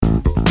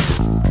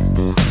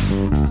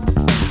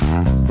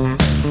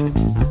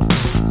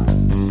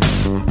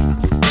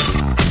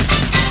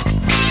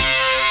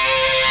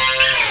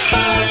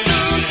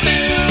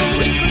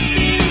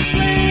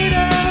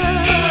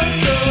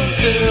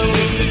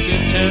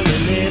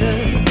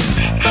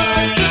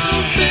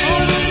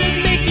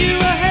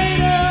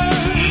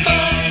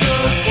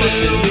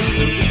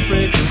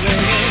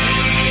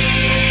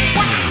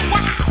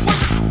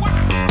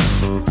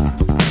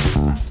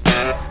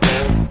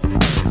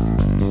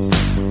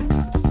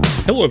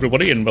Hello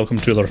everybody and welcome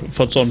to another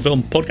Fuds on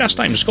Film podcast.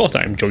 I'm Scott.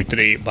 I'm joined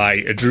today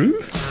by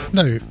Drew.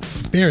 Now,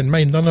 bear in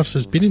mind none of us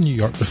has been in New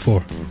York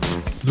before.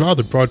 There are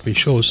the Broadway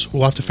shows,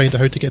 we'll have to find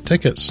out how to get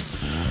tickets.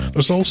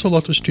 There's also a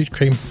lot of street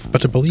crime,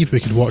 but I believe we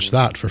could watch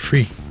that for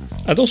free.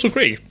 And also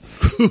Grey.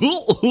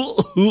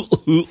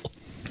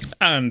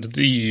 And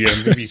the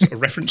movies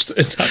referenced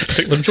in that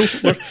particular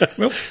joke were,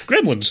 well,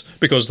 Gremlins,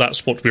 because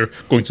that's what we're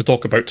going to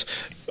talk about.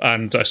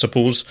 And I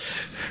suppose,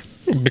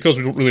 because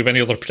we don't really have any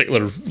other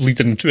particular lead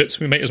into it,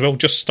 we might as well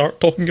just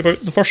start talking about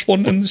the first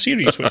one in the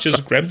series, which is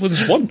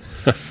Gremlins 1.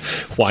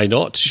 Why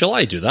not? Shall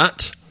I do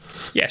that?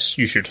 Yes,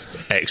 you should.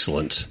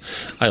 Excellent.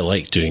 I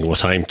like doing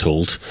what I'm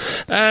told.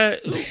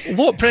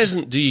 What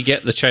present do you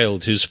get the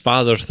child whose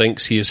father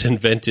thinks he has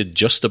invented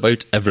just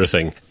about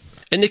everything?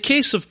 In the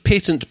case of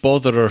patent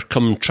botherer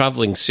come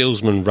travelling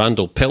salesman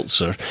Randall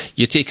Peltzer,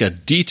 you take a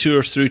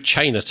detour through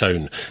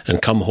Chinatown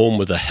and come home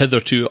with a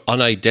hitherto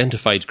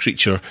unidentified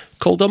creature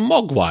called a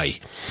mogwai.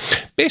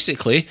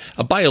 Basically,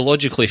 a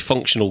biologically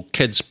functional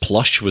kid's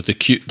plush with the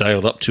cute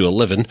dialed up to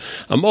 11,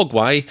 a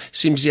mogwai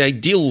seems the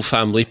ideal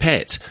family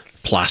pet.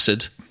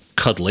 Placid,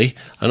 cuddly,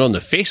 and on the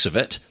face of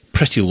it,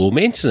 pretty low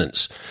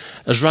maintenance.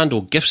 As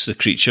Randall gifts the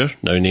creature,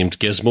 now named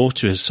Gizmo,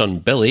 to his son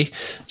Billy,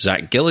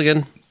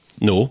 Galligan,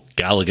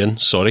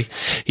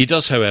 he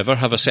does, however,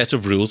 have a set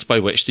of rules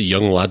by which the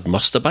young lad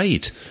must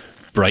abide.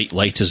 Bright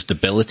light is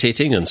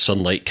debilitating and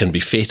sunlight can be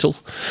fatal.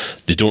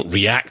 They don't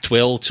react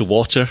well to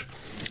water,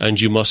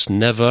 and you must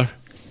never,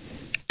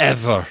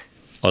 ever,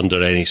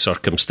 under any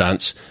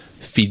circumstance,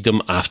 feed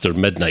them after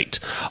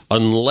midnight.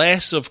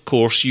 Unless, of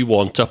course, you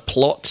want a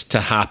plot to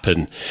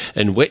happen,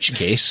 in which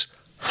case,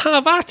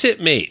 have at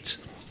it, mate.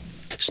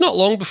 It's not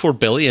long before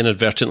Billy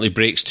inadvertently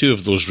breaks two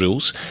of those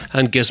rules,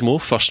 and Gizmo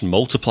first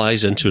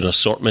multiplies into an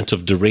assortment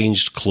of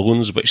deranged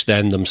clones which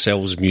then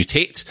themselves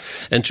mutate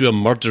into a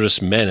murderous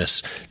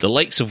menace, the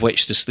likes of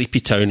which the sleepy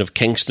town of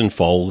Kingston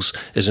Falls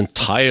is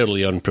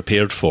entirely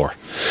unprepared for.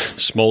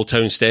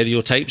 Small-town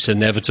stereotypes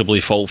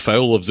inevitably fall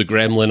foul of the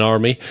gremlin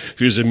army,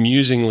 whose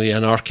amusingly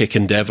anarchic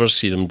endeavours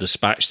see them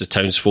dispatch the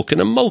townsfolk in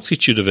a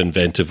multitude of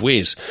inventive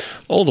ways,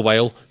 all the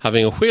while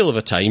having a whale of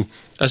a time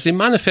as they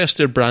manifest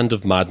their brand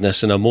of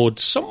madness in a mode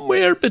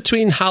somewhere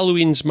between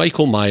Halloween's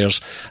Michael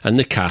Myers and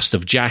the cast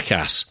of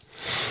Jackass.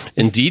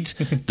 Indeed,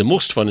 the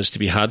most fun is to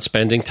be had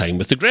spending time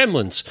with the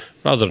Gremlins,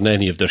 rather than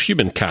any of their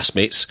human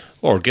castmates,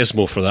 or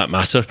Gizmo for that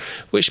matter,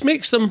 which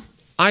makes them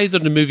either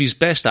the movie's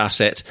best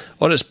asset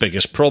or its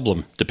biggest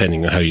problem,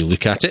 depending on how you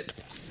look at it.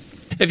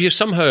 If you've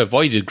somehow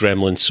avoided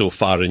Gremlins so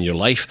far in your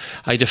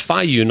life, I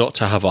defy you not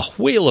to have a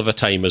whale of a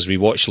time as we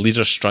watch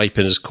Leader Stripe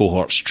and his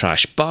cohorts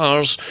trash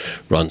bars,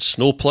 run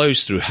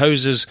snowplows through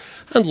houses,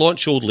 and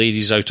launch old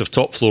ladies out of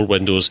top-floor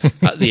windows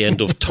at the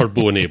end of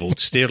turbo-enabled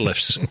stair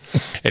lifts.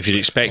 If you're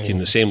expecting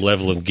the same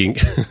level of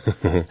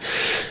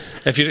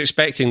If you're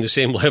expecting the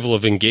same level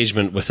of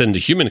engagement within the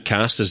human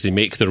cast as they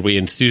make their way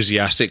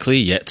enthusiastically,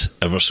 yet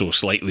ever so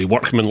slightly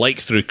workmanlike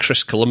through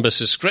Chris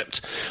Columbus's script,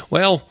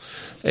 well,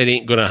 it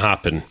ain't going to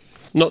happen.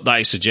 Not that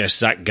I suggest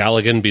Zach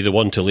Galligan be the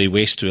one to lay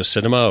waste to a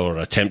cinema or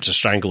attempt to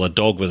strangle a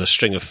dog with a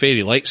string of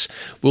fairy lights.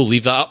 We'll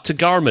leave that up to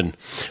Garmin.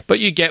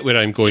 But you get where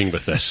I'm going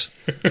with this.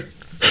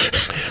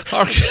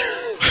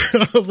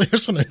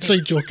 There's an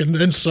inside joke and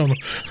then some.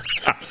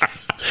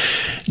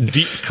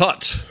 Deep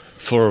cut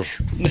for...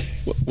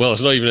 Well,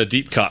 it's not even a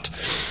deep cut.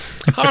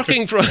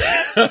 Harking from...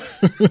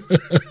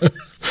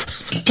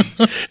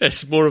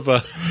 It's more of a...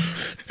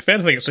 If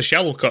anything, it's a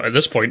shallow cut at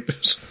this point.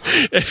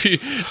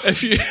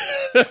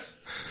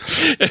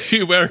 If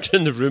you weren't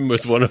in the room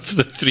with one of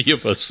the three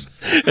of us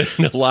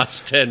in the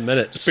last 10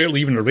 minutes... It's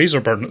barely even a razor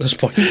burn at this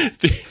point.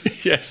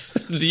 Yes,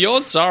 the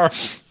odds are...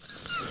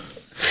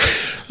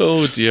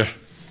 Oh dear.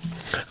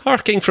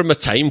 Harking from a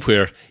time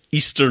where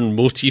Eastern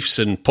motifs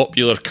in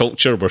popular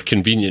culture were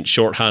convenient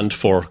shorthand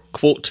for,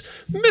 quote,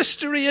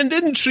 mystery and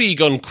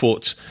intrigue,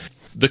 unquote.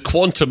 The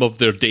quantum of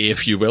their day,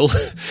 if you will.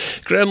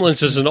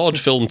 Gremlins is an odd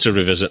film to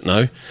revisit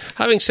now.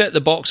 Having set the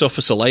box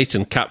office alight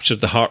and captured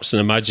the hearts and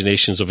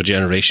imaginations of a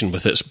generation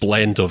with its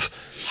blend of,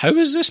 how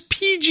is this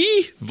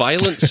PG?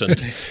 Violence and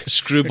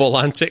screwball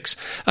antics,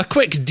 a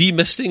quick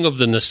demisting of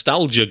the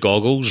nostalgia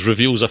goggles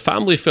reveals a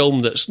family film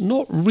that's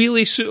not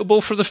really suitable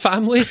for the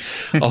family,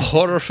 a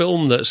horror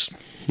film that's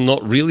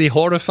not really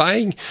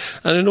horrifying,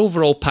 and an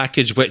overall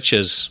package which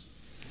is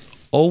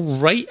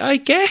alright, I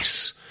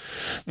guess.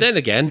 Then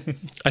again,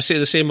 I say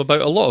the same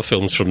about a lot of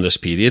films from this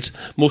period,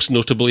 most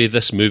notably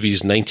this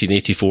movie's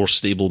 1984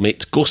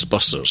 stablemate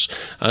Ghostbusters,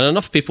 and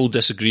enough people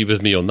disagree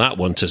with me on that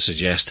one to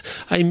suggest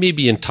I may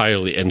be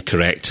entirely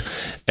incorrect,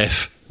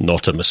 if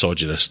not a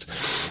misogynist.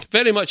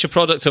 Very much a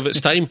product of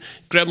its time,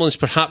 Gremlins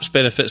perhaps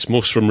benefits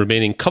most from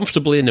remaining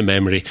comfortably in the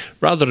memory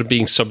rather than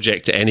being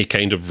subject to any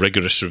kind of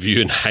rigorous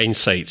review in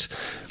hindsight.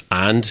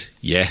 And,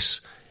 yes,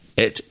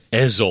 it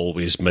is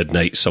always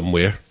midnight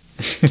somewhere.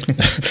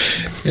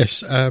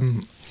 Yes,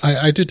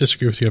 I do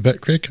disagree with you a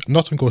bit, Craig.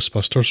 Not on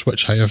Ghostbusters,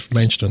 which I have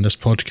mentioned on this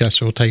podcast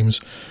several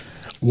times,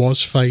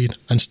 was fine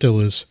and still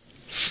is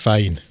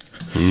fine.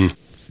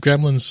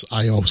 Gremlins,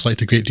 I always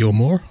liked a great deal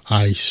more.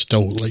 I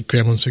still like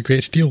Gremlins a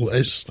great deal.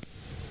 It's,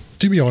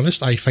 to be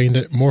honest, I find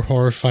it more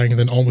horrifying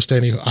than almost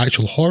any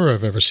actual horror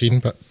I've ever seen,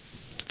 but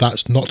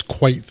that's not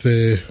quite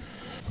the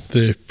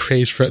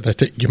praise for it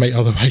that you might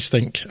otherwise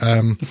think.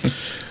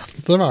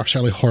 There are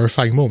certainly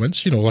horrifying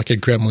moments, like a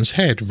gremlin's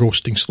head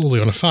roasting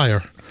slowly on a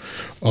fire,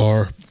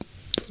 or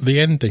the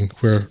ending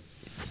where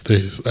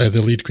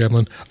the lead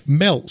gremlin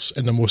melts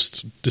in the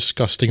most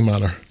disgusting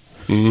manner.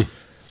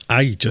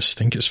 I just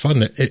think it's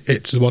fun.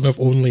 It's one of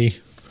only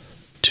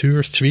 2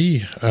 or 3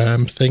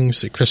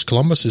 things that Chris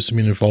Columbus has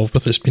been involved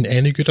with that's been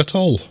any good at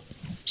all.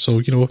 So,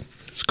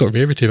 it's got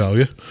rarity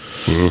value.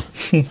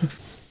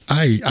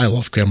 I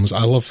love Gremlins.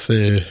 I love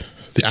the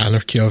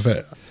anarchy of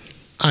it.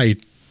 I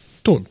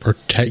don't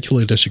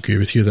particularly disagree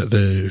with you that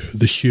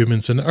the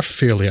humans in it are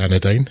fairly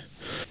anodyne.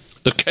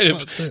 They're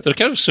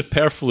kind of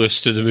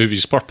superfluous to the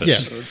movie's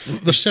purpose. Yeah,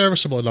 they're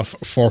serviceable enough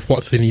for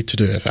what they need to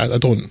do. I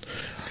don't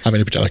have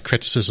any particular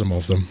criticism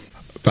of them,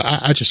 but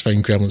I just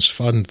find Gremlins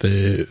fun.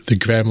 The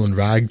Gremlin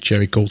Rag,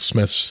 Jerry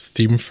Goldsmith's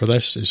theme for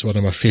this, is one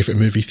of my favourite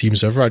movie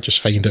themes ever. I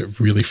just find it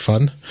really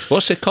fun.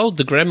 What's it called?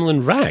 The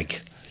Gremlin Rag?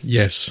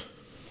 Yes.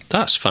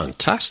 That's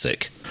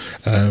fantastic.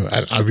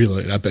 And I really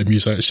like that bit of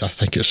music. I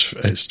think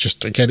it's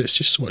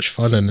just so much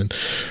fun, and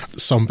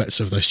some bits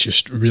of this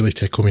just really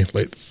tickle me,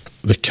 like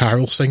the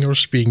carol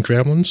singers being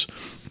gremlins.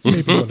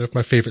 Maybe one of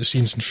my favourite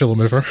scenes in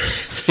film ever.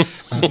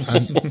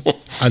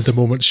 and the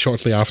moments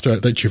shortly after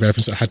it that you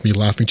referenced that had me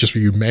laughing just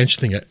with you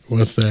mentioning it,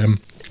 with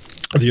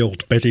the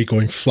old biddy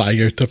going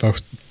flying out of a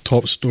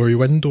top story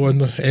window on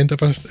the end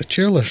of a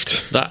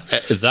chairlift.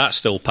 That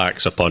still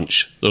packs a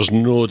punch. There's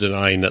no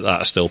denying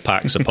that still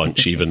packs a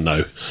punch even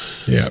now.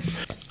 Yeah.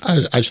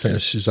 I just think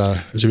this is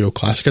a real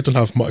classic. I don't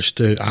have much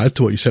to add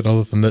to what you said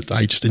other than that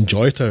I just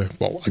enjoy it a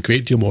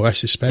great deal more, I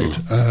suspect.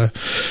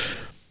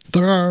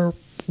 There are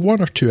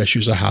 1 or 2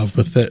 issues I have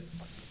with it,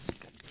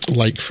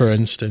 like, for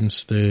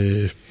instance,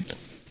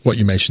 what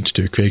you mentioned to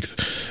do, Craig,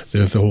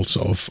 the whole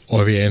sort of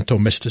Oriental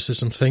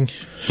mysticism thing.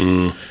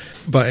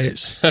 But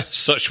it's...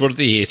 Such were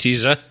the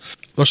 80s, eh?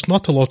 There's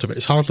not a lot of it.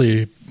 It's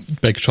hardly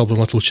Big Trouble in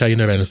Little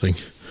China or anything.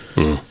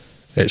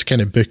 It's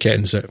kind of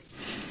bookends it.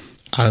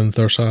 And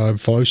there's a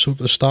voice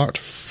over the start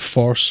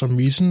for some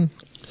reason.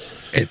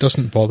 It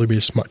doesn't bother me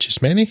as much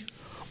as many,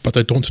 but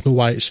I don't know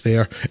why it's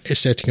there.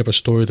 It's setting up a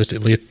story that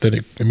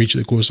it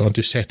immediately goes on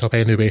to set up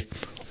anyway.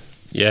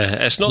 Yeah,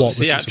 it's not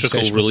the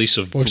theatrical release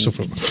of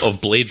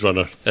Blade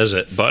Runner, is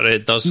it? But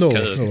it does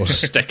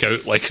stick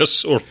out like a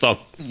sore thumb.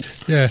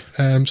 Yeah,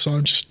 so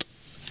I just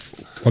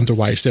wonder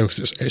why it's there, because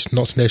it's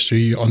not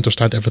necessarily you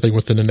understand everything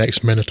within the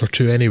next minute or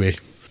 2 anyway.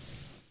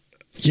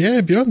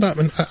 Yeah, beyond that,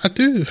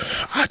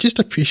 I just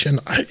appreciate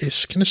it.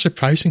 It's kind of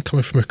surprising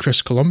coming from a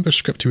Chris Columbus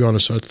script, to be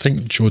honest. I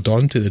think Joe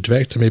Dante, the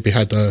director, maybe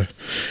had a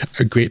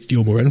great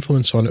deal more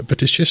influence on it,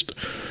 but it's just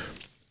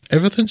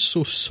everything's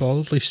so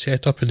solidly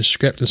set up in the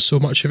script and so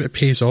much of it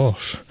pays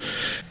off.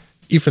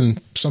 Even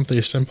something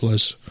as simple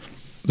as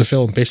the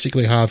film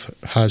basically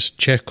has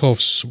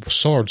Chekhov's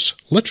swords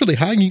literally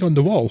hanging on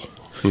the wall.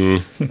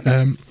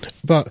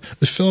 But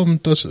the film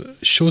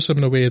shows them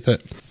in a way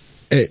that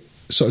it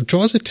sort of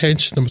draws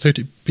attention to them without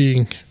it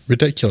being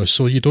ridiculous,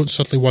 so you don't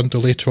suddenly wonder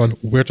later on,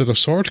 where did a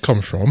sword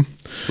come from?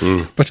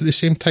 But at the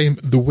same time,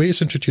 the way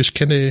it's introduced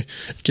kind of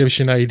gives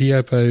you an idea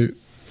about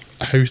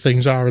how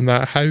things are in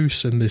that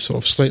house and the sort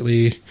of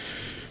slightly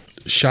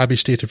shabby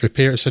state of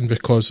repair it's in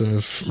because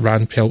of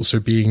Rand Peltzer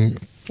being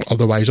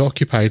otherwise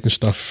occupied and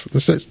stuff.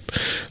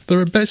 There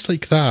are bits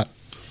like that,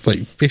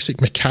 like basic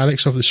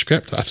mechanics of the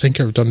script, that I think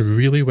are done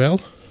really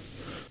well,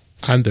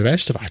 and the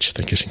rest of it I just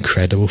think is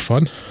incredible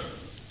fun.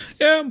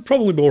 Yeah, I'm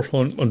probably more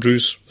on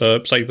Drew's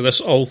side with this,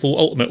 although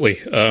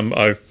ultimately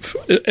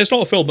it's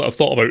not a film that I've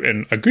thought about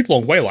in a good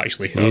long while,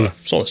 actually. I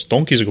saw this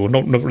donkeys ago,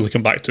 never really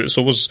come back to it,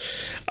 so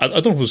I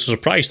don't know if I was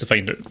surprised to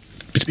find it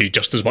to be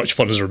just as much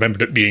fun as I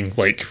remembered it being,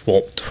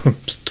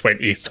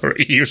 20,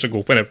 30 years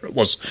ago, whenever it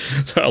was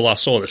that I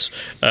last saw this.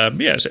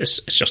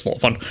 It's just a lot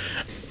of fun.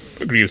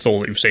 Agree with all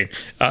that you're saying.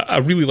 I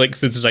really like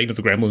the design of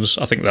the gremlins.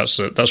 I think that's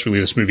really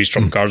this movie's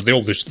trump card. They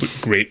all just look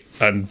great,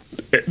 and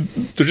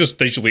they're just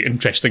visually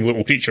interesting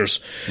little creatures,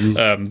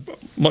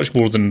 much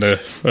more than the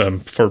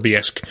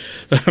Furby-esque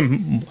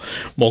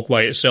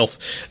Mogwai itself.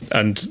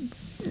 And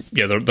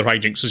yeah, their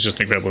hijinks is just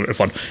an incredible amount of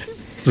fun.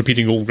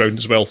 Repeating old ground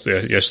as well.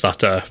 Yes,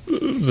 the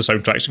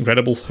soundtrack's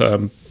incredible.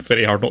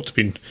 Very hard not to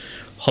be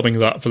humming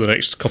that for the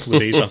next couple of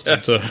days after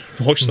to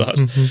watch that.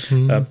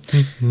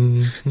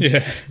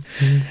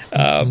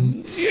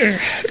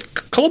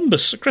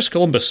 Chris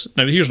Columbus.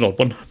 Now here's an odd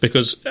one,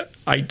 because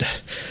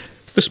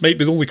this might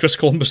be the only Chris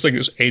Columbus thing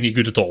that's any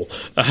good at all,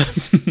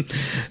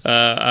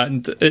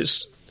 and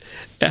it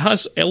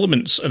has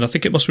elements, and I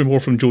think it must be more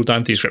from Joe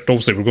Dante's script.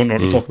 Obviously, we're going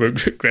on to talk about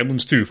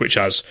Gremlins 2, which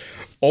has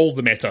all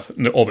the meta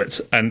of it,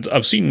 and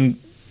I've seen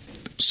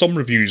some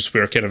reviews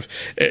where it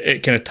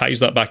kind of ties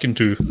that back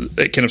into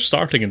it kind of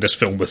starting in this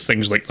film with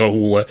things like the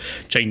whole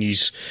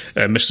Chinese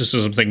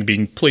mysticism thing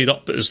being played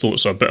up as though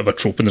it's a bit of a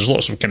trope, and there's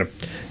lots of kind of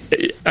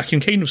I can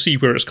kind of see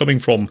where it's coming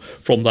from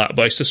that, but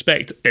I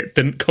suspect it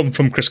didn't come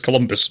from Chris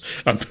Columbus.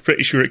 I'm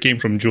pretty sure it came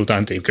from Joe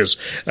Dante, because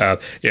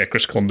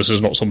Chris Columbus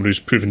is not someone who's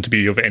proven to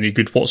be of any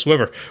good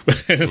whatsoever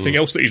with anything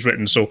else that he's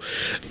written, so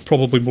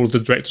probably more the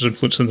director's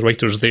influence than the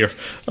writers there,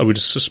 I would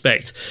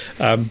suspect.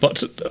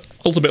 But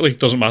ultimately, it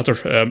doesn't matter.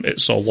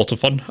 It's a lot of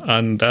fun,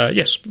 and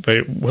yes,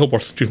 very well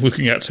worth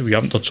looking at if you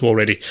haven't done so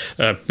already.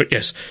 But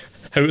yes,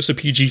 how it's a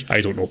PG, I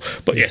don't know.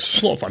 But yes,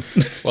 it's a lot of fun.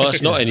 Well,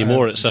 it's not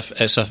anymore. It's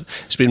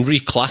been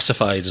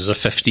reclassified as a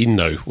 15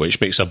 now, which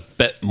makes a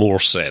bit more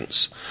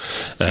sense.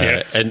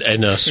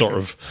 In a sort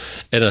of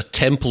in a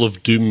Temple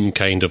of Doom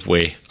kind of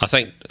way. I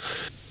think.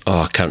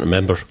 Oh, I can't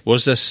remember.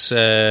 Was this?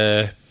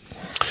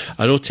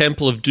 I know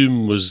Temple of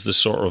Doom was the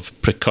sort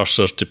of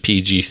precursor to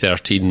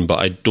PG-13, but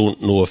I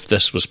don't know if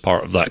this was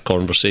part of that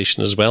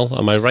conversation as well.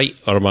 Am I right,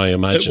 or am I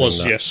imagining that?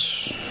 It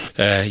was, yes.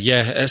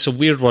 It's a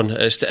weird one.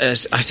 I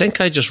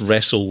think I just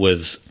wrestle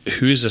with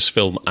who is this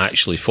film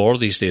actually for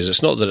these days.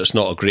 It's not that it's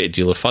not a great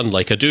deal of fun.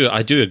 Like I do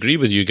agree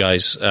with you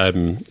guys.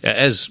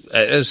 It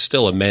is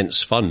still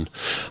immense fun.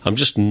 I'm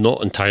just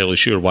not entirely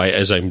sure why it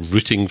is I'm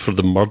rooting for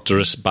the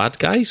murderous bad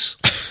guys.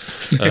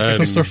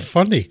 Because they're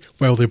funny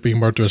while they're being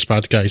murderous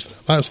bad guys.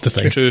 That's the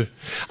thing. True.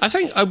 I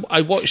think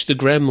I watched the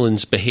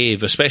Gremlins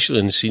behave, especially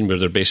in the scene where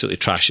they're basically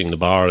trashing the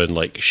bar and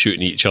like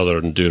shooting each other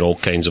and doing all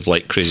kinds of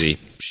like crazy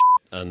shit.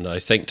 And I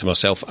think to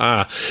myself,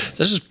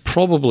 this is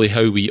probably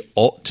how we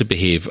ought to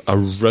behave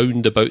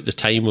around about the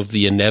time of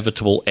the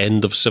inevitable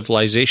end of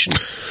civilization,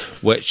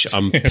 which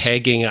I'm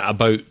pegging at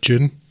about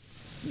June.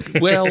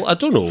 Well, I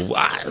don't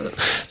know.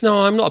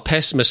 No, I'm not a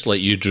pessimist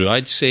like you, Drew.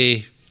 I'd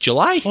say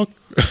July.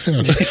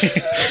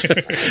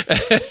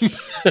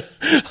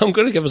 I'm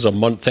going to give us a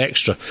month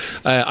extra.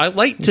 I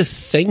like to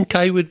think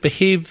I would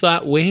behave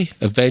that way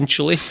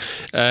eventually,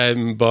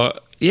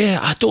 but yeah,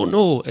 I don't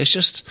know. It's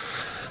just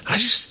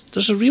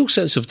there's a real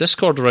sense of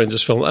discord around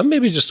this film. I'm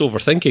maybe just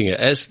overthinking it.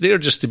 It's there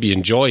just to be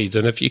enjoyed,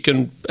 and if you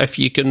can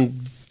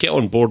get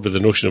on board with the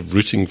notion of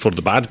rooting for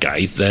the bad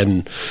guy,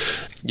 then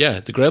yeah,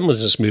 the Gremlins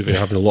in this movie are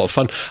having a lot of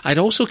fun. I'd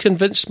also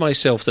convinced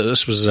myself that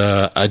this was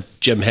a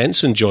Jim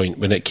Henson joint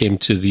when it came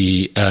to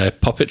the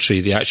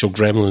puppetry, the actual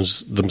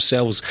Gremlins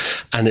themselves,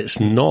 and it's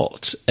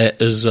not.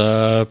 It is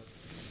a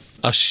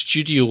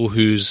studio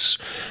whose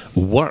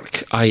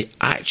work I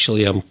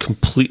actually am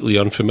completely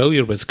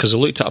unfamiliar with, because I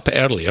looked it up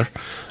earlier.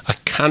 I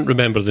can't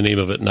remember the name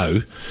of it now,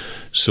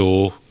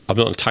 so I'm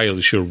not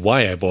entirely sure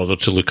why I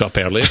bothered to look up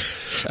earlier,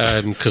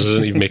 because I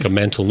didn't even make a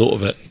mental note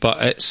of it.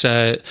 But it's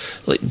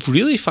like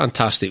really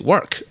fantastic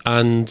work,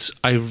 and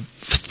I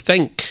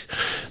think,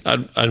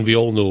 and we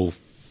all know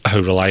how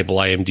reliable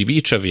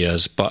IMDb trivia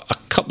is, but a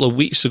couple of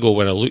weeks ago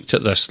when I looked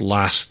at this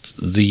last,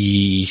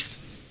 the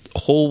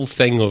whole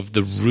thing of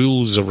the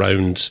rules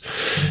around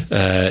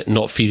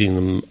not feeding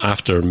them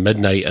after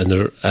midnight and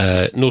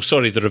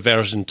the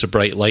reversion to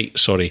bright light,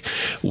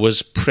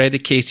 was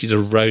predicated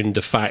around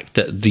the fact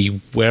that they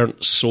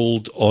weren't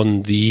sold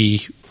on the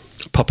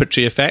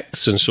puppetry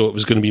effects, and so it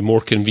was going to be more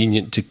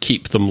convenient to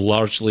keep them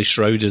largely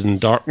shrouded in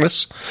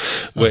darkness,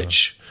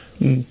 which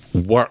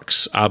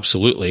works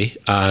absolutely.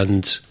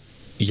 And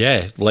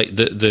yeah, like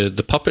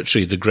the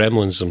puppetry, the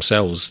Gremlins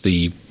themselves,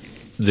 the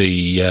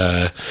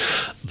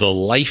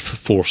life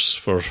force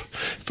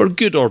for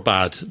good or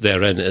bad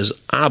therein is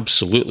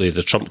absolutely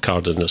the trump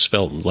card in this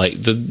film.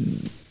 Like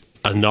the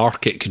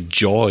anarchic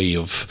joy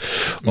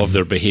of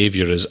their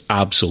behaviour is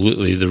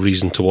absolutely the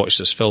reason to watch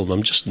this film.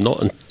 I'm just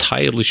not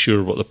entirely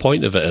sure what the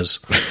point of it is.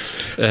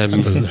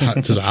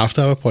 Does it have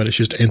to have a point? It's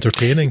just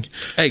entertaining.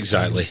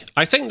 Exactly.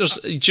 I think there's.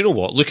 Do you know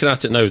what? Looking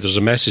at it now, there's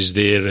a message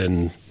there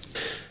in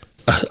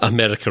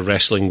America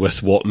wrestling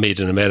with what Made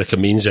in America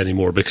means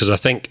anymore, because I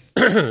think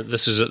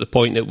this is at the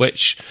point at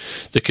which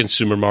the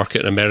consumer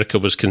market in America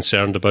was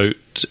concerned about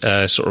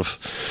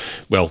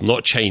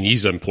not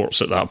Chinese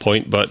imports at that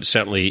point, but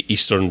certainly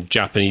Eastern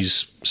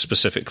Japanese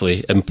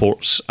specifically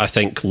imports. I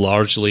think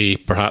largely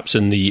perhaps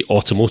in the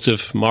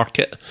automotive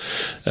market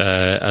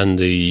and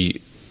the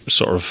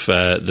sort of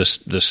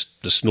the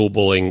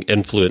snowballing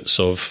influence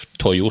of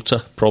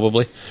Toyota,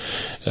 probably,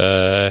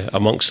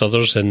 amongst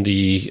others in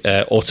the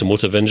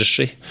automotive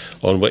industry,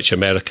 on which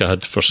America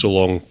had for so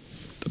long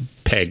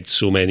pegged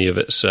so many of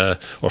its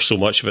or so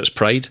much of its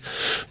pride.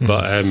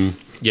 But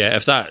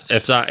if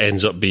that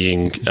ends up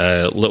being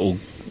little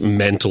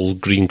mental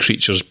green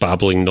creatures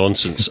babbling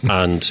nonsense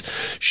and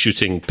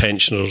shooting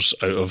pensioners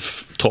out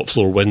of top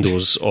floor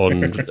windows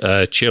on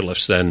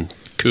chairlifts, then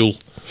cool.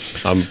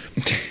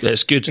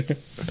 It's good.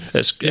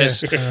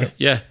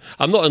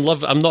 I'm not in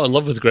love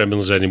with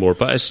Gremlins anymore,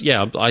 but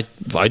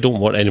I don't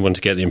want anyone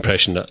to get the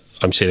impression that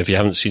I'm saying if you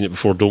haven't seen it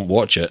before, don't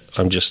watch it.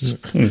 I'm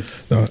just no,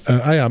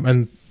 I am,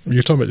 and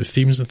you're talking about the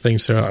themes and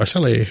things there. I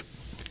certainly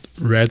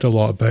read a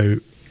lot about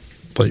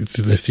like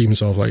the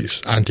themes of like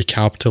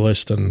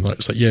anti-capitalist and like,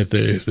 it's like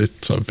the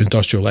sort of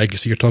industrial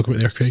legacy you're talking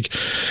about there, Craig.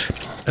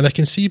 And I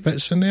can see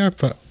bits in there,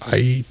 but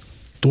I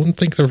don't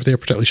think they're there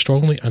particularly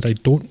strongly, and I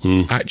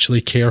don't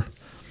actually care.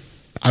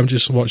 I'm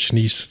just watching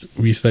these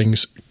wee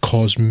things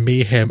cause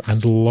mayhem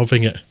and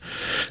loving it.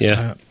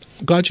 Yeah.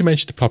 glad you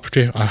mentioned the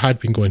puppetry. I had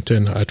been going to,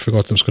 and I'd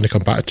forgotten I was going to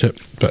come back to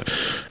it. But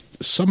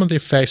some of the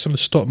effects, some of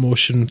the stop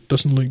motion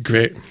doesn't look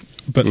great,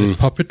 but the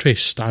puppetry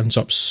stands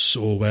up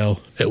so well.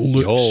 It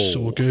looks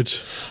so good.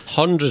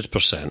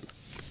 100%.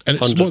 And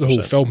it's 100%. What the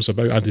whole film's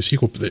about, and the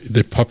sequel, but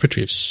the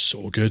puppetry is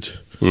so good.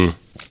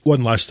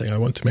 One last thing I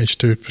want to mention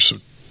too,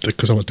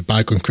 because I want to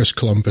bag on Chris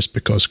Columbus,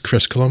 because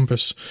Chris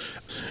Columbus,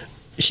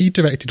 he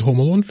directed Home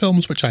Alone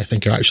films, which I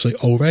think are actually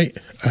all right,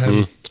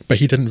 but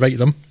he didn't write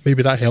them.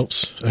 Maybe that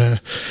helps.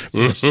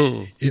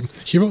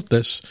 He wrote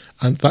this,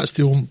 and those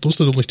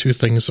are the only two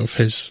things of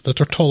his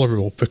that are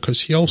tolerable,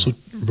 because he also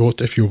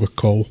wrote, if you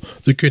recall,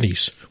 The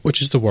Goonies,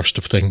 which is the worst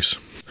of things,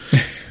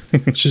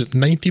 which is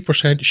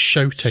 90%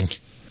 shouting.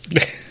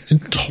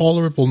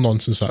 Intolerable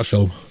nonsense, that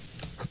film.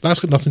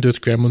 That's got nothing to do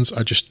with Gremlins.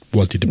 I just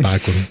wanted to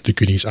bag on The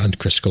Goonies and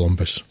Chris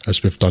Columbus,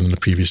 as we've done in a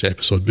previous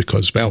episode,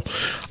 because, well,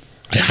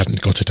 I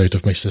hadn't got it out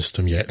of my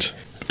system yet.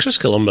 Chris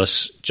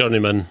Columbus,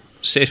 journeyman,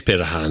 safe pair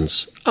of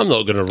hands. I'm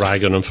not going to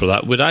rag on him for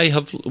that. Would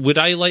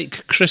I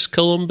like Chris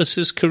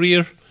Columbus's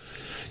career?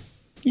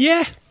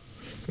 Yeah.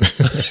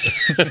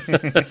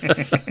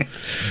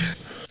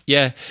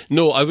 Yeah,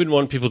 no, I wouldn't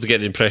want people to get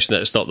the impression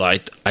that it's not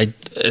that I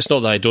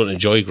don't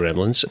enjoy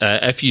Gremlins.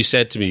 If you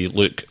said to me,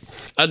 look,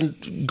 and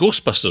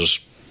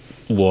Ghostbusters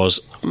was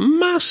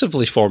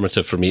massively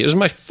formative for me. It was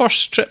my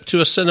first trip to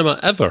a cinema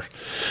ever,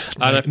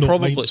 and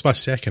mine was my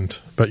second.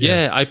 But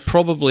yeah, I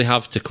probably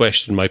have to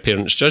question my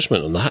parents'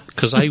 judgment on that,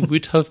 because I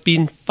would have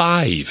been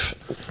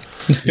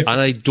 5, and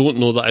I don't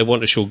know that I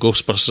want to show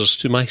Ghostbusters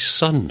to my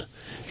son,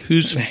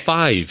 who's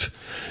 5.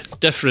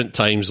 Different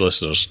times,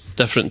 listeners,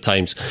 different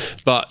times.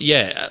 But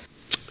yeah,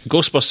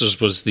 Ghostbusters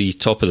was the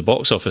top of the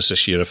box office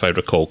this year, if I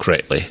recall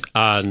correctly.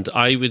 And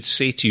I would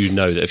say to you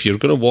now that if you're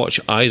going to watch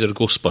either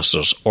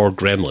Ghostbusters or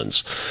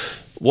Gremlins,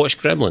 watch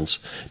Gremlins,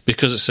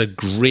 because it's a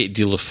great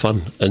deal of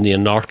fun, and the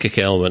anarchic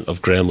element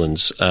of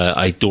Gremlins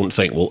I don't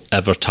think will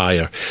ever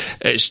tire.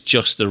 It's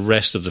just the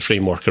rest of the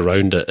framework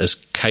around it is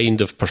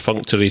kind of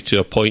perfunctory to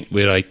a point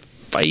where I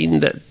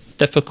find it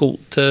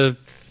difficult to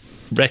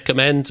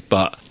recommend,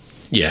 but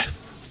yeah,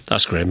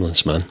 that's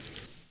Gremlins, man.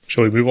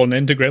 Shall we move on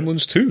then to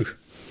Gremlins 2?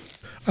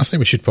 I think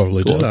we should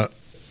probably do that.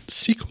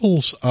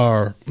 Sequels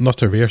are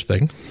not a rare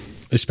thing,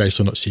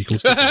 especially not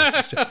sequels.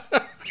 That's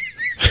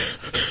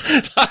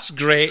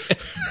great.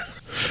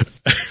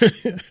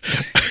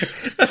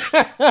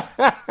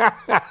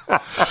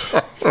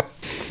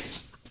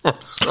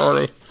 I'm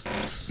sorry.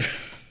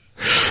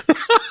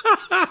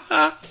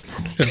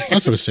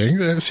 As I was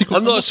saying,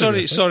 I'm not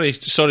sorry,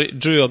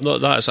 Drew. I'm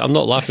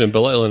not laughing and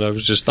belittling. I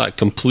was just that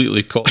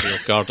completely caught me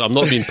off guard. I'm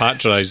not being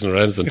patronising or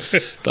anything.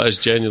 That has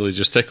genuinely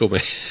just tickled me.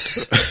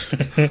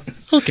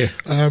 Okay,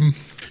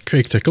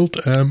 Craig tickled.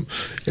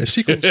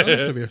 Sequels are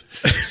not a weird.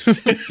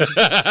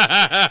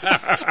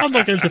 I'm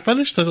not going to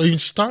finish this. I'll even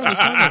start this.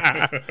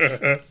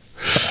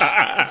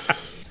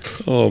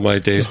 Oh my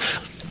days!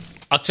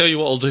 I'll tell you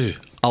what I'll do.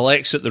 I'll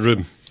exit the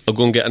room. I'll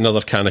go and get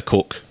another can of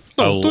Coke.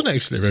 No, don't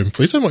exit the room,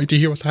 please. I want you to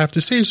hear what I have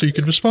to say so you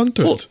can respond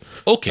to it.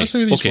 Okay,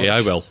 I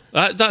will.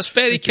 That's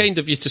very kind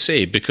of you to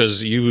say,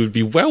 because you would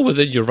be well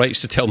within your rights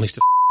to tell me to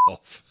f***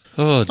 off.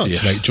 Oh, dear. Not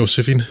tonight,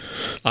 Josephine.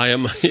 I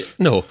am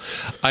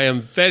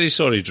very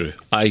sorry, Drew.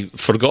 I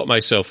forgot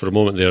myself for a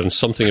moment there, and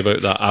something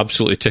about that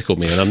absolutely tickled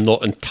me, and I'm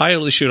not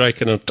entirely sure I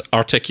can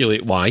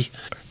articulate why.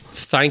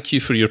 Thank you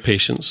for your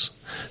patience.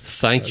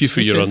 Thank you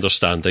for your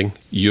understanding.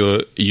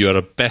 You are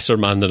a better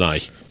man than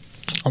I.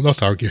 I'll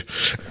not argue.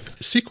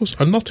 Sequels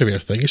are not a rare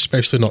thing,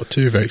 especially not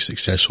to very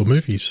successful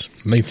movies.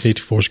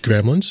 1984's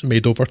Gremlins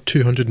made over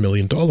 $200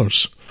 million.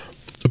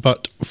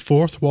 But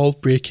fourth wall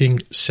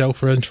breaking,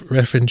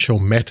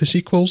 self-referential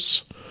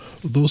meta-sequels,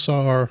 those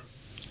are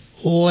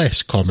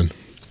less common.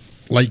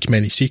 Like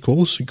many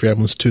sequels,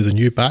 Gremlins 2 The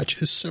New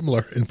Batch is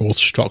similar in both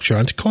structure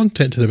and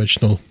content to the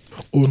original,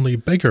 only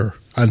bigger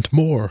and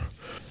more.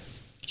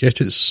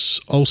 Yet it's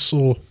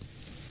also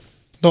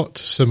not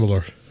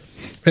similar.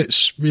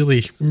 It's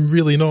really,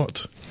 really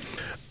not.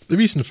 The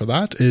reason for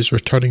that is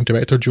returning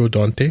director Joe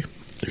Dante,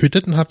 who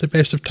didn't have the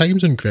best of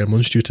times in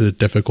Gremlins due to the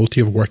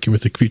difficulty of working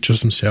with the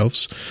creatures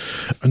themselves,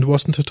 and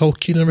wasn't at all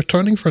keen on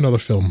returning for another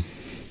film.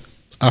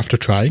 After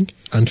trying,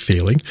 and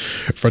failing,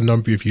 for a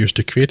number of years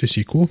to create a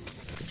sequel,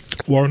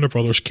 Warner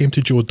Brothers came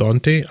to Joe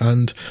Dante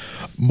and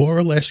more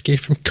or less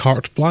gave him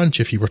carte blanche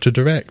if he were to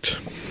direct.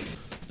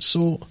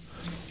 So,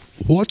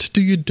 what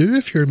do you do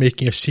if you're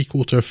making a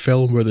sequel to a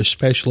film where the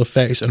special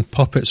effects and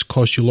puppets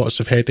cause you lots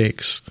of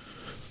headaches?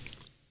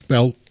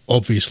 Well,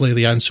 obviously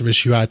the answer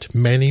is you add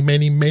many,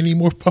 many, many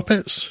more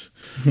puppets.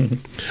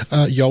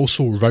 You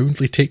also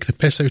roundly take the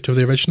piss out of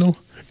the original,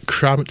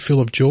 cram it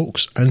full of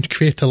jokes, and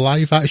create a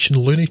live-action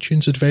Looney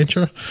Tunes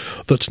adventure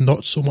that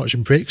not so much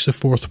breaks the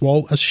fourth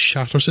wall as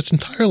shatters it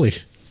entirely.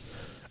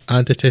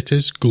 And it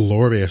is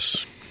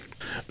glorious.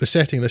 The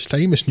setting this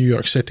time is New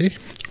York City,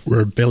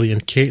 where Billy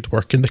and Kate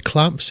work in the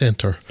Clamp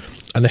Centre,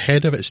 an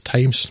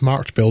ahead-of-its-time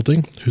smart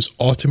building whose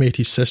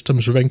automated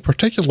systems ring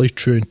particularly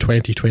true in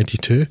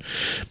 2022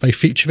 by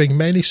featuring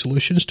many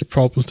solutions to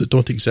problems that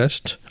don't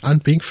exist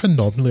and being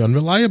phenomenally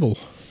unreliable.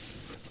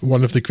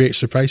 one of the great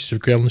surprises of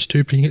Gremlins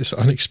 2 being its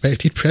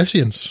unexpected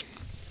prescience.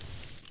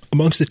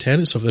 Amongst the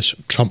tenants of this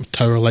Trump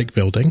Tower-like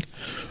building,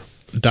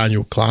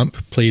 Daniel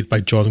Clamp, played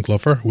by John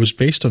Glover, was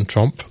based on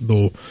Trump,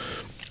 though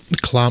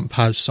Clamp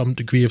has some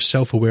degree of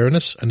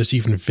self-awareness and is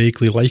even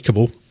vaguely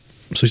likeable,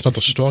 so he's not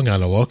a strong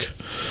analogue.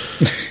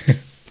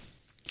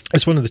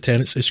 As one of the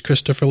tenants is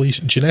Christopher Lee's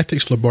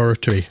genetics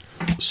laboratory,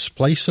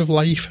 Splice of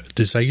Life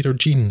Designer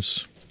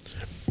Genes,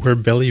 where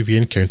Billy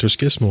re-encounters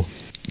Gizmo.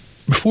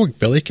 Before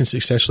Billy can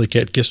successfully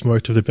get Gizmo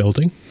out of the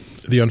building,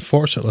 the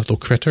unfortunate little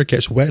critter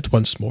gets wet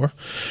once more,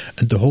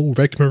 and the whole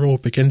rigmarole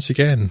begins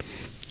again,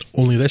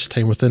 only this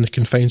time within the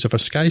confines of a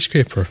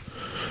skyscraper,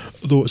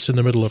 though it's in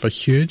the middle of a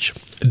huge,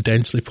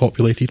 densely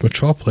populated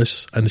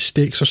metropolis, and the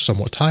stakes are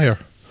somewhat higher.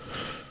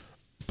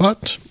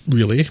 But,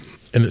 really,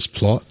 in its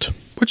plot,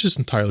 which is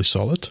entirely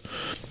solid,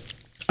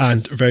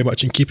 and very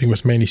much in keeping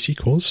with many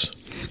sequels,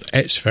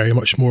 it's very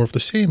much more of the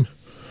same.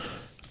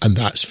 And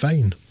that's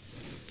fine.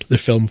 The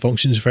film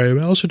functions very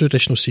well as a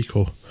traditional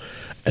sequel,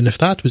 and if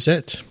that was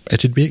it,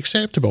 it'd be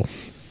acceptable,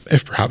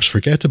 if perhaps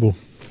forgettable.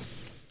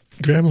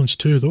 Gremlins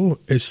 2, though,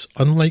 is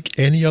unlike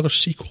any other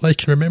sequel I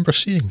can remember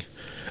seeing,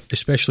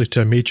 especially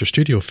to a major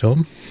studio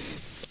film,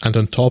 and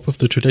on top of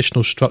the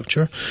traditional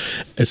structure,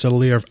 it's a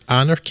layer of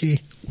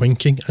anarchy,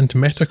 winking and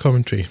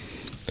meta-commentary.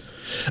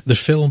 The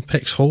film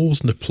picks holes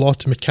in the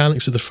plot and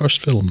mechanics of the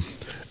first film,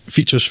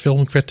 features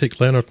film critic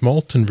Leonard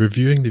Maltin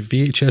reviewing the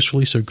VHS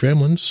release of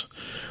Gremlins,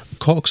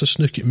 cocks a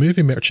snook at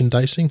movie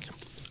merchandising,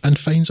 and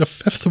finds a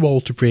fifth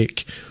wall to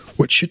break,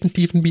 which shouldn't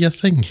even be a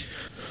thing.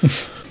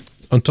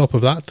 On top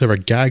of that, there are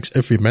gags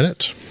every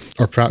minute,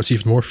 or perhaps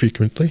even more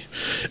frequently,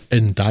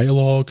 in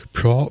dialogue,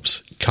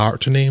 props,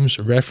 character names,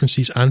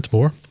 references and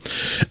more,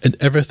 in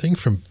everything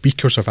from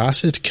beakers of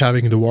acid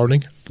carrying the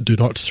warning, "Do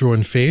not throw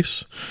in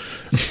face,"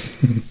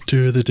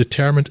 to the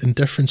determined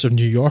indifference of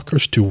New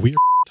Yorkers to weird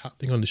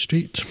happening on the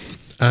street,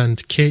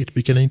 and Kate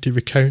beginning to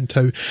recount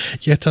how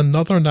yet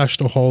another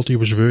national holiday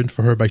was ruined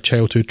for her by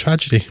childhood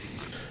tragedy.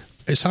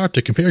 It's hard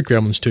to compare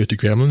Gremlins 2 to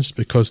Gremlins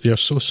because they are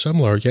so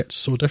similar yet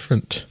so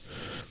different.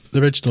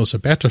 The original is a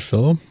better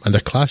film and a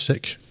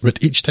classic,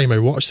 but each time I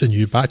watch the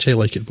new batch I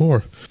like it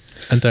more,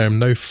 and I am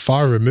now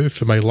far removed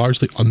from my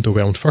largely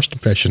underwhelmed first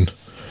impression.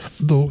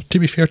 Though, to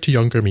be fair to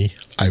younger me,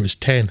 I was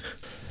 10.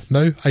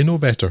 Now I know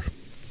better,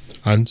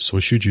 and so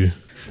should you.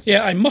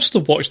 Yeah, I must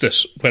have watched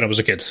this when I was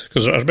a kid,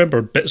 because I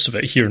remember bits of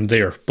it here and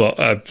there,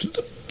 but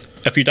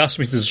if you'd asked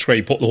me to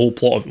describe what the whole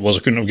plot of it was, I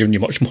couldn't have given you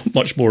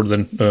much more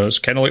than it's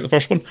kind of like the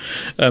first one.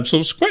 So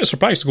it's quite a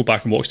surprise to go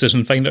back and watch this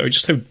and find out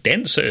just how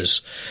dense it is.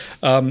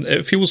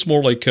 It feels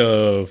more like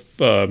a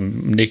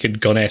Naked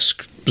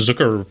Gun-esque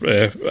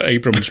Zucker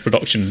Abrams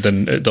production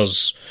than it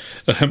does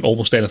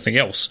almost anything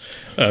else.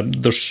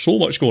 There's so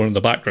much going on in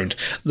the background.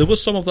 There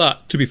was some of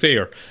that, to be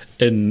fair,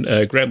 in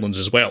Gremlins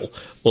as well.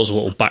 Lots of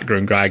little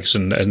background gags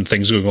and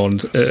things going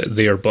on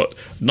there, but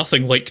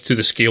nothing like to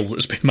the scale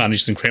that's been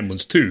managed in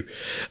Gremlins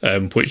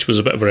 2, which was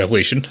a bit of a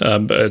revelation.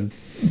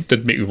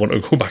 Did make me want to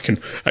go back and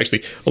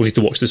actually I'll need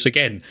to watch this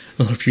again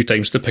a few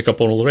times to pick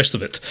up on all the rest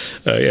of it.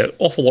 Yeah,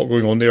 awful lot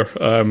going on there.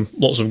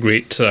 Lots of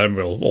great,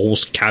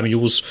 almost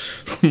cameos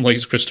from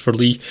like Christopher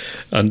Lee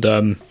and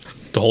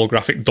the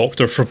holographic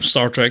Doctor from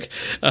Star Trek.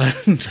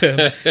 And,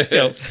 I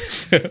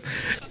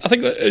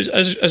think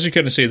that, as you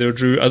kind of say there,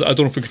 Drew, I don't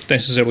know if we could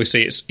necessarily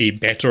say it's a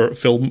better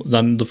film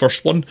than the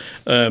first one,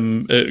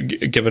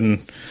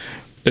 given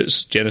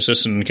its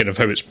genesis and kind of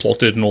how it's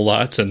plotted and all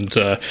that, and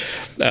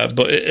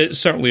but it's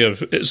certainly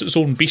it's its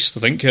own beast, I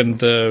think,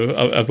 and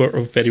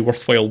a very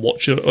worthwhile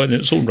watch in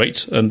its own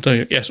right. And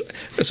yes,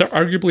 it's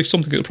arguably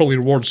something that probably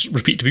rewards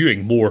repeat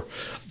viewing more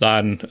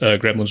than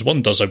Gremlins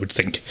 1 does, I would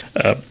think.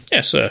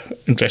 Yes,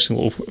 interesting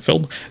little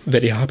film.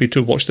 Very happy to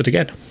have watched it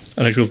again,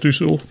 and I shall do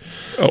so.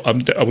 I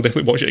will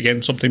definitely watch it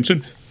again sometime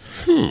soon.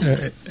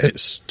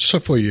 It's just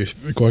before you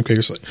go on, Craig,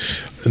 it's like,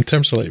 in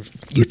terms of like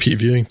repeat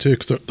viewing too,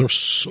 because they're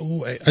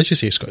so, as you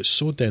say, Scott, it's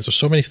so dense. There's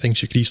so many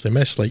things you could easily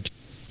miss, like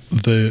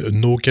the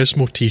No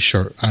Gizmo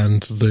t-shirt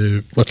and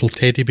the little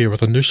teddy bear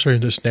with a noose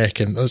around its neck,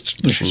 and there's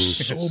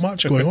just so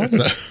much going on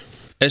in it.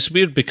 It's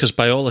weird because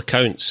by all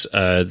accounts,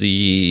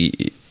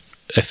 the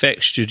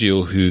effects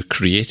studio who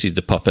created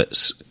the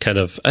puppets kind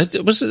of,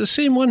 was it the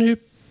same one who,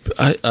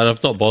 and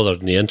I've not bothered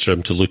in the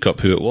interim to look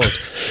up who it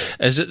was.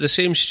 Is it the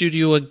same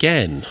studio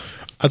again?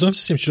 I don't know if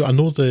it's the same studio. I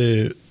know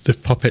the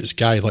puppets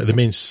guy, like the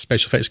main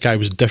special effects guy,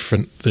 was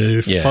different.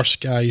 The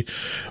first guy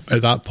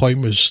at that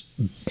point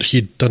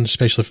he'd done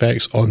special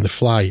effects on The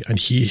Fly, and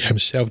he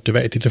himself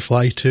directed The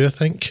Fly too, I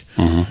think.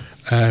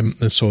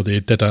 Mm-hmm. And so they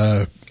got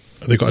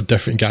a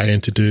different guy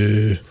in to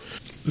do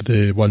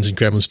the ones in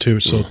Gremlins 2.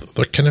 So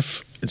they're kind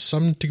of in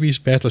some degrees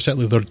better.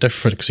 Certainly they're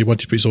different because he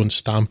wanted to put his own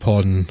stamp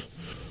on.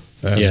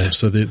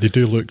 So they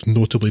do look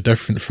notably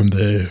different from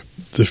the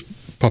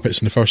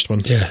puppets in the first one.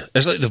 Yeah,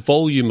 it's like the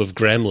volume of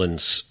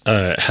Gremlins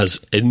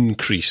has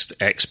increased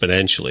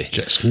exponentially.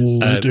 It's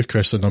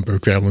ludicrous the number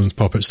of Gremlins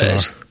puppets there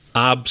are.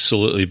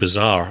 Absolutely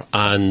bizarre.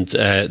 And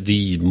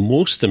the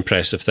most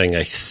impressive thing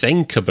I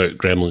think about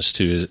Gremlins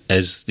 2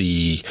 is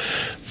the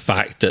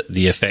fact that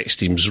the effects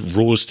teams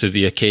rose to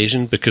the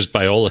occasion, because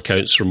by all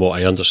accounts, from what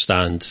I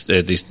understand,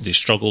 they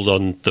struggled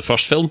on the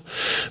first film.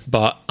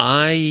 But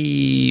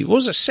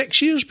was it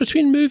 6 years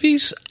between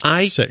movies?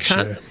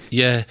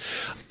 Yeah.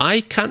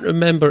 I can't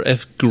remember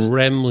if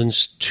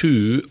Gremlins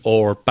 2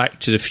 or Back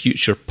to the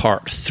Future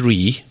Part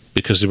 3,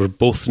 because they were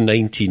both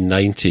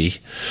 1990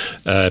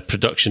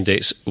 production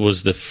dates,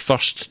 was the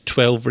first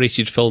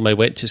 12-rated film I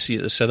went to see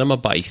at the cinema,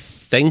 but I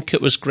think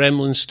it was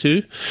Gremlins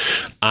 2.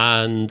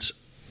 And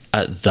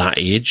at that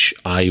age,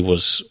 I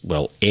was,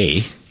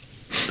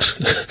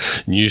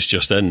 news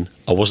just in,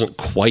 I wasn't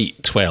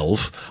quite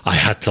 12. I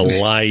had to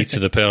lie to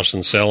the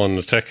person selling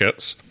the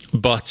tickets.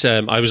 But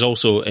I was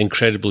also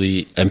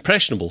incredibly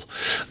impressionable.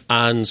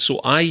 And so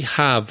I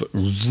have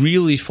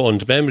really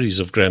fond memories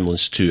of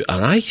Gremlins 2.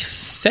 And I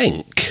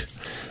think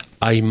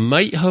I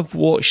might have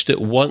watched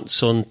it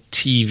once on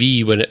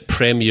TV when it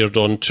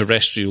premiered on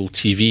terrestrial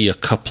TV a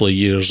couple of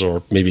years,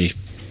 or maybe,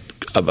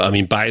 I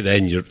mean, back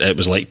then it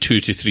was like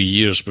 2 to 3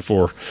 years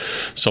before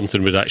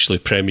something would actually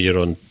premiere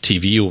on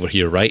TV over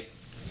here, right?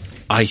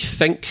 I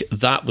think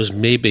that was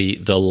maybe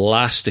the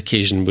last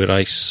occasion where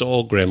I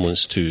saw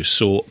Gremlins 2.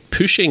 So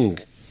pushing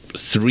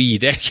 3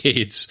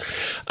 decades,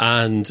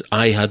 and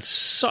I had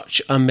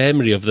such a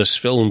memory of this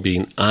film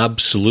being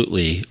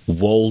absolutely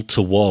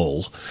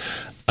wall-to-wall,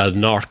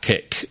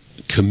 anarchic,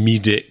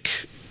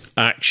 comedic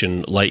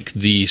action, like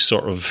the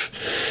sort of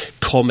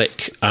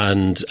comic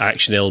and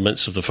action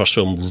elements of the first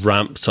film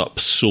ramped up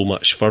so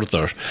much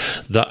further,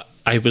 that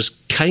I was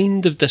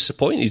kind of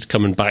disappointed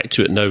coming back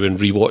to it now and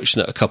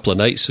rewatching it a couple of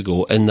nights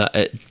ago, in that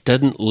it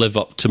didn't live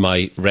up to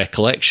my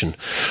recollection.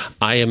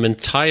 I am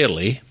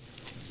entirely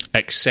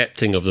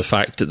accepting of the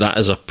fact that that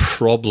is a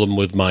problem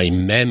with my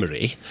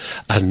memory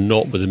and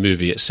not with the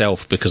movie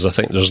itself, because I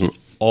think there's an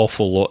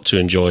awful lot to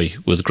enjoy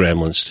with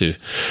Gremlins 2.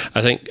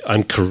 I think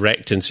I'm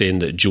correct in saying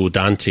that Joe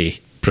Dante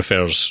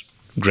prefers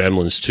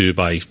Gremlins 2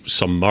 by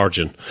some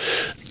margin.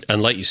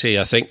 And like you say,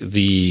 I think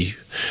the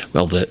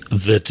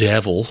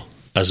devil,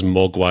 as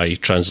Mogwai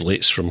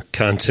translates from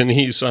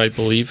Cantonese, I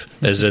believe,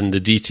 is in the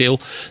detail.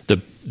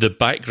 The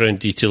background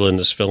detail in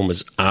this film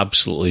is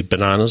absolutely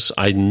bananas.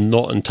 I'm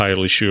not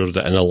entirely sure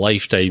that in a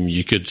lifetime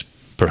you could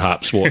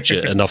perhaps watch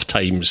it enough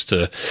times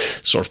to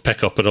sort of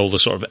pick up on all the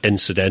sort of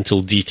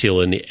incidental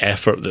detail and the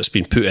effort that's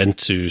been put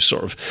into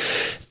sort of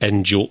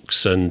in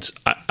jokes. And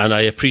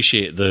I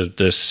appreciate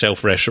the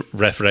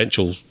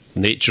self-referential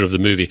nature of the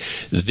movie.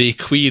 They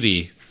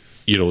query,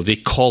 they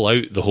call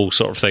out the whole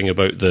sort of thing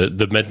about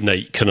the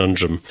midnight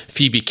conundrum.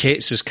 Phoebe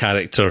Cates'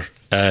 character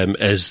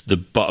is the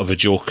butt of a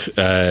joke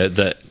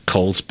that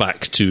calls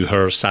back to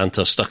her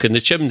Santa stuck in the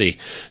chimney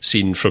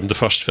scene from the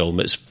first film.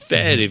 It's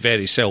very,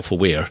 very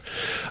self-aware,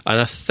 and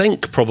I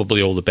think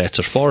probably all the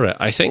better for it.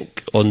 I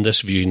think on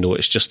this viewing, though,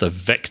 it's just a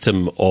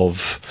victim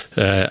of,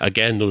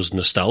 again, those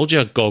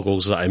nostalgia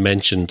goggles that I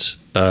mentioned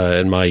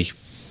in my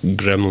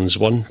Gremlins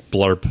 1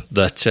 blurb,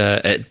 that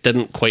it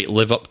didn't quite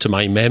live up to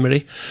my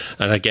memory.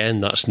 And again,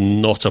 that's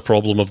not a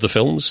problem of the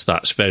films,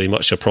 that's very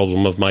much a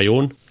problem of my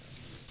own.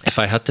 If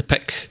I had to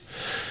pick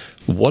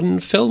one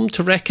film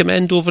to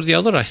recommend over the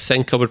other, I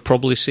think I would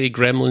probably say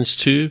Gremlins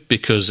 2,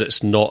 because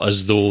it's not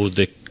as though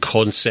the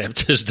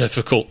concept is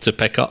difficult to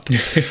pick up.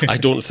 I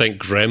don't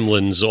think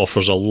Gremlins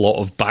offers a lot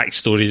of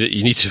backstory that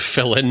you need to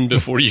fill in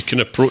before you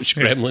can approach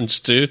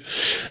Gremlins 2.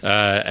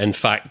 In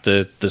fact,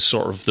 the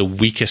sort of the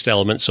weakest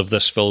elements of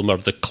this film are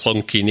the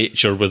clunky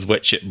nature with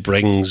which it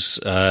brings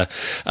a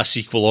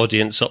sequel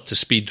audience up to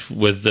speed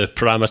with the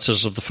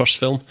parameters of the first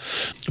film.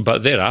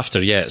 But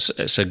thereafter, yeah,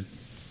 it's a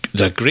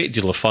great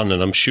deal of fun,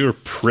 and I'm sure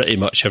pretty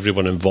much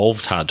everyone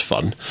involved had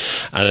fun.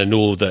 And I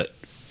know that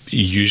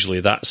usually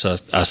that's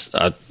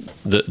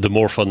the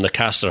more fun the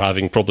cast are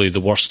having, probably the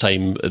worst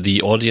time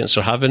the audience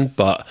are having,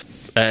 but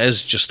it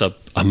is just a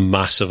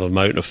massive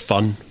amount of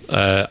fun.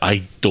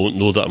 I don't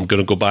know that I'm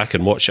going to go back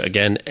and watch it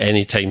again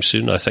anytime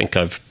soon. I think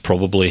I've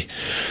probably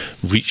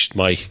reached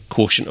my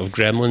quotient of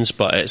Gremlins,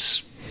 but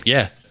it's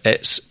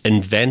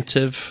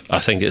inventive. I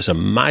think it's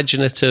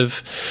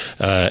imaginative.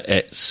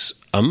 It's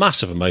a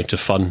massive amount of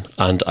fun,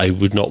 and I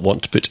would not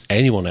want to put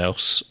anyone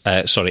off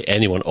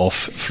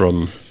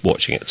from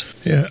watching it.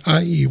 Yeah,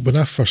 when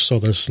I first saw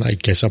this, and I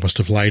guess I must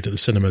have lied at the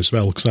cinema as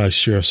well, because I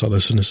sure saw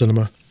this in the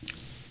cinema,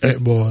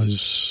 it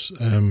was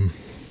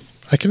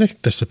kind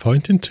of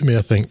disappointing to me,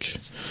 I think.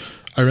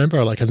 I remember,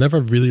 I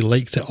never really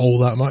liked it all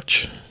that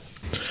much,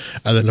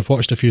 and then I've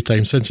watched it a few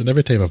times since, and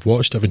every time I've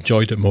watched it, I've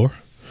enjoyed it more.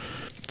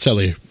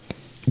 Silly.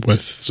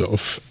 With sort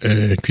of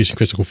increasing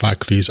critical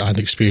faculties and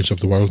experience of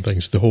the world and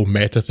things, the whole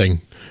meta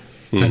thing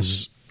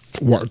has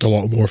worked a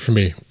lot more for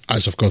me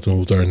as I've gotten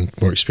older and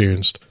more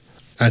experienced.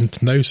 And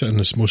now, sitting in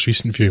this most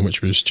recent viewing,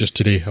 which was just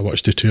today, I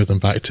watched the two of them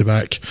back to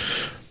back.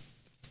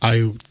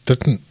 I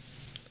couldn't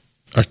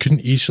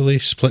easily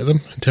split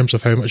them in terms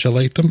of how much I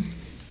liked them.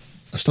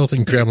 I still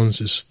think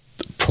Gremlins is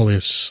probably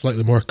a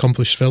slightly more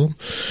accomplished film.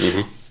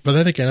 Mm-hmm. But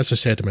then again, as I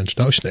said in my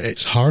introduction,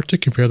 it's hard to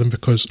compare them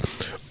because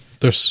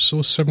they're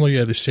so similar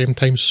yet at the same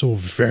time so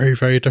very,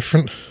 very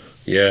different.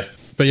 Yeah.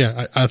 But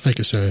yeah, I think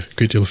it's a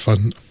great deal of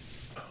fun.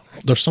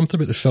 there's something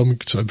about the film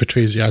sort of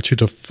betrays the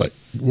attitude of like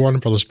Warner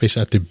Brothers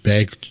basically had to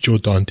beg Joe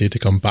Dante to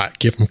come back,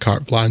 give him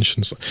carte blanche,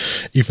 and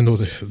even though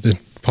the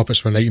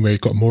puppets were a nightmare, he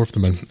got more of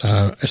them in.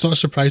 It's not a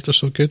surprise they're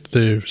so good.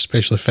 The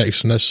special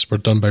effects in this were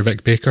done by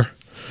Rick Baker,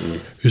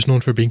 who's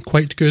known for being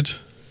quite good.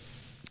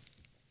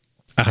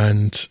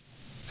 And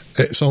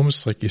it's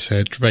almost like you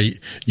said, right,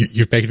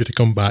 you've begged me to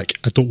come back,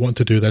 I don't want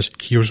to do this,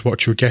 here's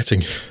what you're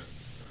getting.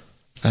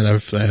 And I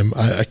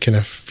kind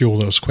of feel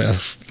there's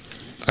quite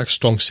a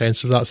strong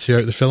sense of that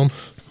throughout the film.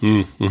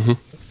 Mm-hmm.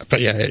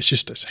 But yeah,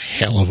 it's a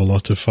hell of a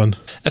lot of fun.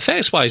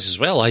 Effects-wise as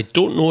well, I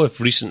don't know if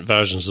recent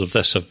versions of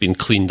this have been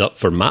cleaned up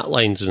for matte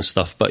lines and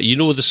stuff, but you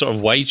know the sort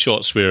of wide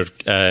shots where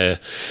there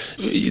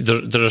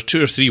are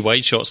 2 or 3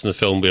 wide shots in the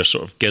film where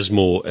sort of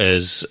Gizmo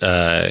is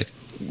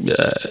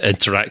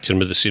interacting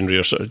with the scenery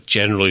or sort of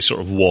generally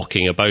sort of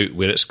walking about,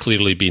 where it's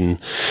clearly been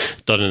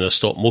done in a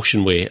stop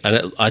motion way,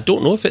 and I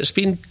don't know if it's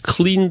been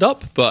cleaned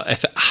up, but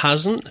if it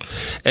hasn't,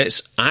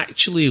 it's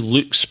actually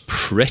looks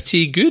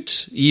pretty good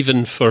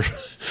even for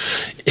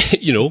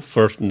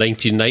for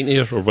 1990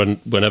 or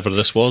whenever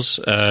this was.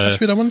 I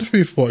wonder if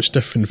we've watched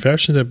different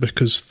versions of it,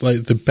 because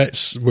like the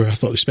bits where I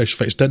thought the special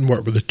effects didn't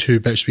work were the 2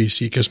 bits where you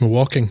see Gizmo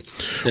walking.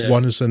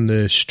 One is in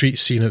the street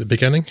scene at the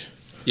beginning.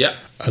 Yeah.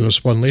 And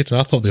there's one later,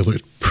 and I thought they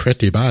looked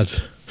pretty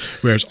bad.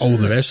 Whereas all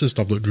the rest of the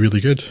stuff looked really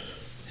good.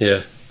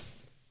 Yeah.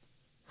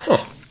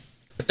 Huh.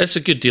 It's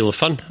a good deal of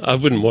fun. I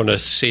wouldn't want to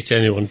say to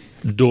anyone,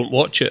 don't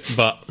watch it,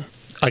 but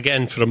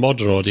again, for a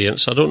modern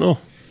audience, I don't know.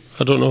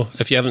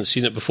 If you haven't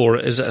seen it before,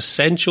 is it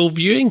essential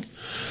viewing?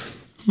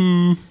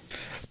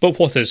 But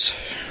what is?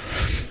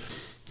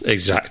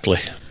 Exactly.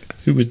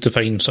 Who would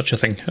define such a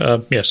thing?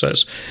 Yes,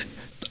 it's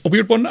a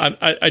weird one.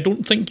 I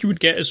don't think you would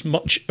get as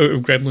much out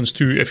of Gremlins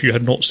 2 if you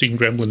had not seen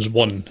Gremlins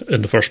 1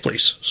 in the first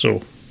place.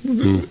 So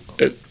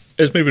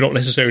it's maybe not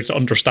necessary to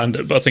understand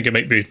it, but I think it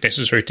might be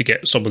necessary to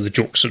get some of the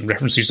jokes and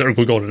references that are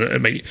going on in it.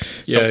 It might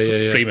help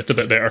frame it a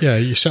bit better. Yeah,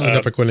 you're certainly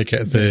never going to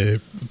get the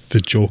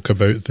joke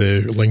about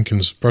the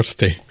Lincoln's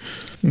birthday.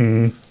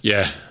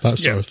 Yeah. That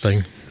sort of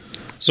thing.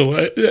 So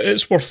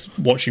it's worth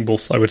watching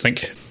both, I would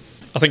think.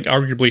 I think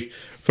arguably,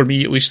 for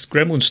me at least,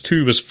 Gremlins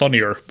 2 was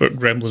funnier, but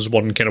Gremlins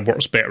 1 kind of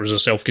works better as a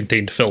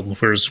self-contained film,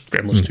 whereas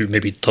Gremlins 2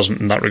 maybe doesn't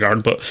in that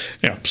regard. But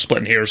yeah,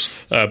 splitting hairs,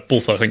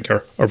 both I think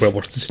are well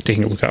worth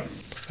taking a look at.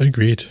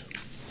 Agreed.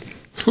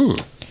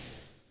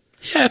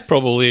 Yeah,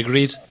 probably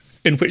agreed.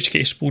 In which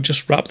case, we'll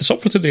just wrap this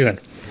up for today then.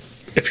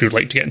 If you'd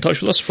like to get in touch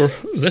with us for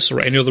this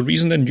or any other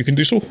reason, then you can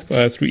do so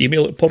through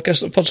email at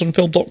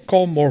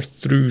podcast@fudsonfilm.com or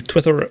through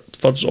Twitter at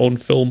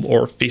fudsonfilm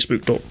or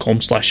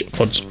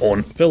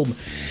facebook.com/fudsonfilm.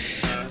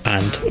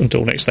 And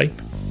until next time,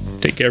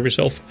 take care of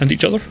yourself and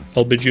each other.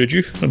 I'll bid you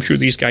adieu. I'm sure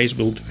these guys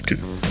will do too.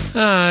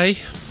 Aye.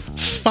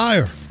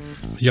 Fire!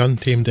 The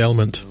untamed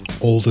element,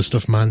 oldest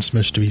of man's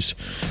mysteries,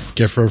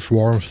 giver of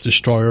warmth,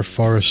 destroyer of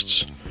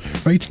forests.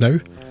 Right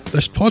now,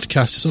 this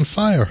podcast is on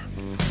fire.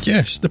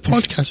 Yes, the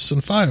podcast is on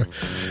fire.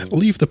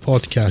 Leave the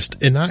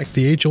podcast, enact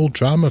the age-old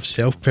drama of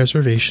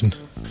self-preservation.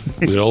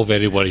 We're all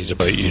very worried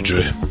about you,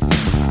 Drew.